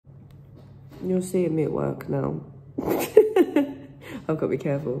You're seeing me at work now. I've got to be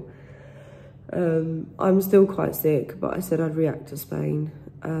careful. I'm still quite sick, but I said I'd react to Spain.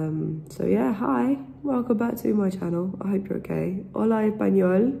 So yeah, hi, welcome back to my channel. I hope you're okay. Hola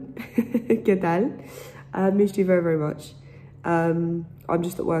español. ¿Qué tal? I missed you very, very much. I'm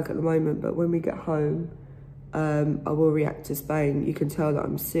just at work at the moment, but when we get home, I will react to Spain. You can tell that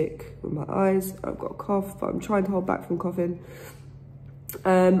I'm sick with my eyes. I've got a cough, but I'm trying to hold back from coughing.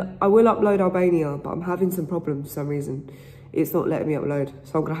 I will upload Albania, but I'm having some problems for some reason. It's not letting me upload,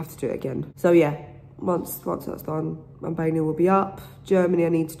 so I'm gonna have to do it again. So yeah, once that's done, Albania will be up. Germany I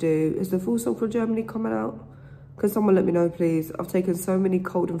need to do. Is the full song for Germany coming out? Can someone let me know, please? I've taken so many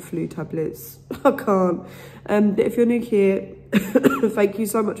cold and flu tablets. I can't. If you're new here, thank you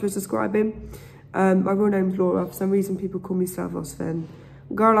so much for subscribing. My real name's Laura. For some reason, people call me Sven.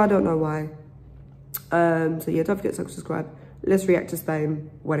 Girl, I don't know why. So yeah, don't forget to subscribe. Let's react to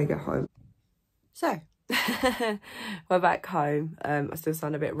Spain when I get home. So, we're back home. I still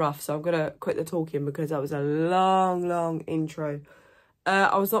sound a bit rough, so I'm going to quit the talking because that was a long intro.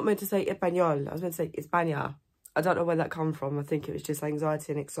 I was not meant to say español. I was meant to say España. I don't know where that come from. I think it was just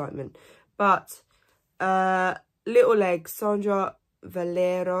anxiety and excitement. But Little Leg, Sandra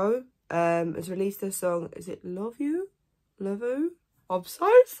Valero, has released a song. Is it Loviu? Loviu? I'm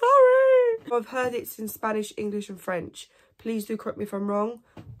so sorry. I've heard it's in Spanish, English and French. Please do correct me if I'm wrong.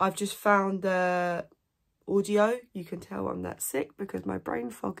 I've just found the audio. You can tell I'm that sick because my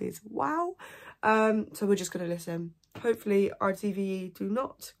brain fog is wow. So we're just going to listen. Hopefully RTVE do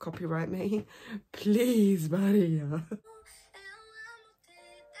not copyright me. Please, Maria.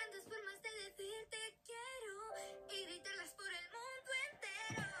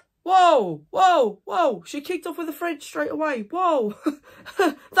 Whoa, whoa, whoa. She kicked off with the French straight away. Whoa.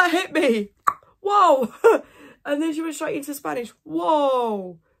 That hit me. Whoa. And then she went straight into Spanish.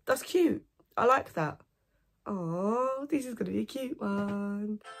 Whoa. That's cute. I like that. Oh, this is going to be a cute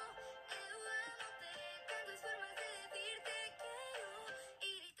one.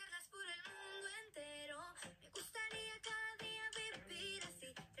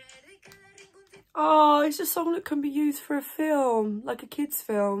 Oh, it's a song that can be used for a film, like a kid's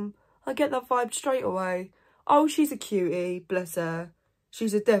film. I get that vibe straight away. Oh, she's a cutie, bless her.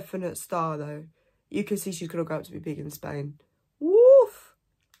 She's a definite star, though. You can see she's going to grow up to be big in Spain. Woof!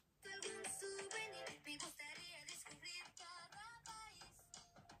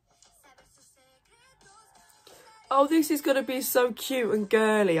 Oh, this is going to be so cute and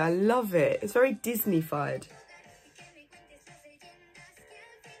girly. I love it. It's very Disney-fied.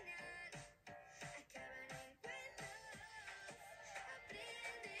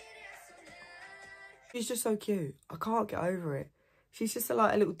 She's just so cute. I can't get over it. She's just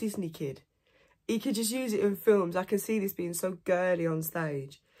like a little Disney kid. You could just use it in films. I can see this being so girly on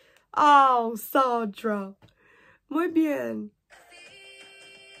stage. Oh, Sandra. Muy bien.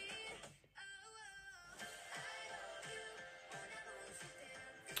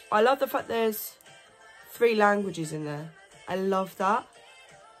 I love the fact there's 3 languages in there. I love that.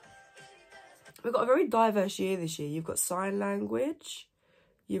 We've got a very diverse year this year. You've got sign language.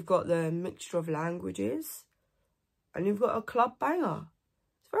 You've got the mixture of languages. And you've got a club banger.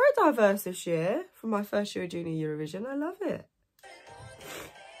 It's very diverse this year. From my first year of Junior Eurovision. I love it.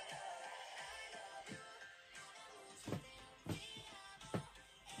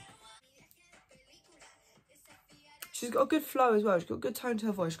 She's got a good flow as well. She's got a good tone to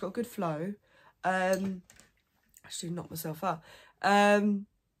her voice. She's got a good flow. Actually knocked myself out.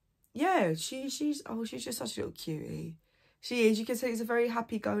 Yeah, she's just such a little cutie. She is. You can see it's a very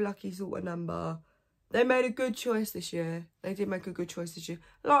happy-go-lucky sort of number. They made a good choice this year. They did make a good choice this year.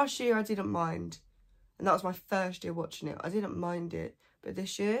 Last year, I didn't mind. And that was my first year watching it. I didn't mind it. But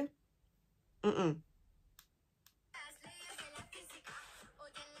this year, I'm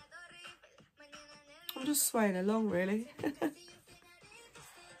just swaying along, really.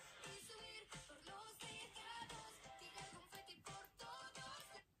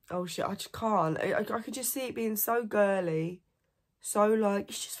 Oh, shit, I just can't. I could just see it being so girly. So, like,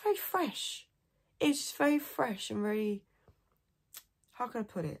 it's just very fresh. It's just very fresh and very... How can I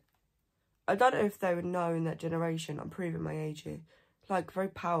put it? I don't know if they would know in that generation. I'm proving my age here. Like, very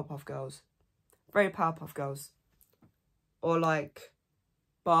Powerpuff Girls. Very Powerpuff Girls. Or, like,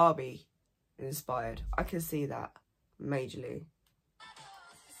 Barbie inspired. I can see that majorly.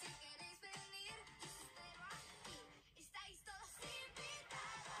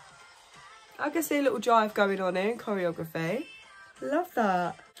 I can see a little jive going on here in choreography. Love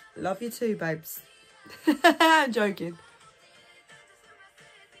that. Love you too, babes. I'm joking.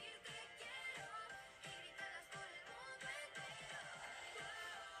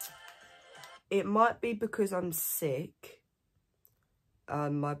 it might be because I'm sick.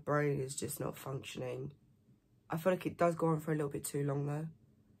 My brain is just not functioning. I feel like it does go on for a little bit too long though.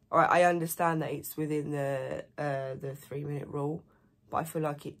 Alright, I understand that it's within the 3-minute rule, but I feel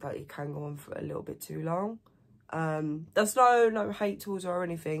like it can go on for a little bit too long. There's no hate towards her or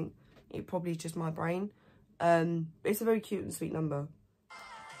anything. It probably is just my brain. It's a very cute and sweet number.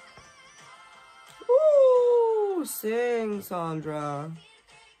 Ooh, sing, Sandra.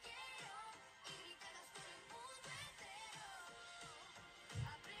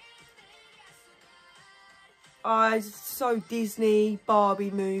 Oh, it's so Disney,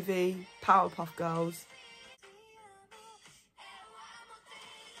 Barbie movie, Powerpuff Girls.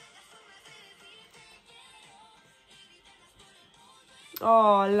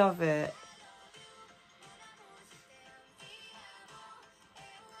 Oh, I love it.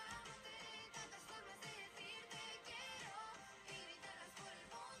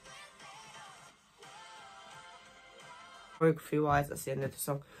 Choreography wise, that's the end of the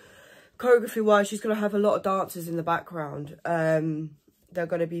song. Choreography wise, she's going to have a lot of dancers in the background. They're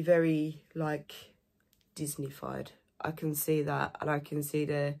going to be very like Disney-fied. I can see that, and I can see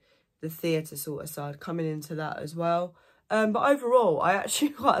the theatre sort of side coming into that as well. But overall, I actually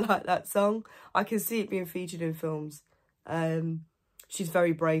quite like that song. I can see it being featured in films. She's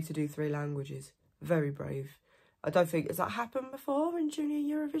very brave to do 3 languages. Very brave. I don't think, has that happened before in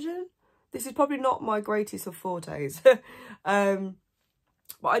Junior Eurovision? This is probably not my greatest of fortes.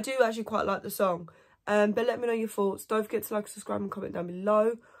 But I do actually quite like the song. But let me know your thoughts. Don't forget to like, subscribe and comment down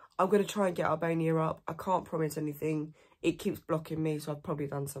below. I'm going to try and get Albania up. I can't promise anything. It keeps blocking me, so I've probably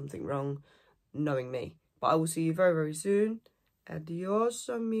done something wrong, knowing me. But I will see you very, very soon. Adios,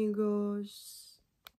 amigos.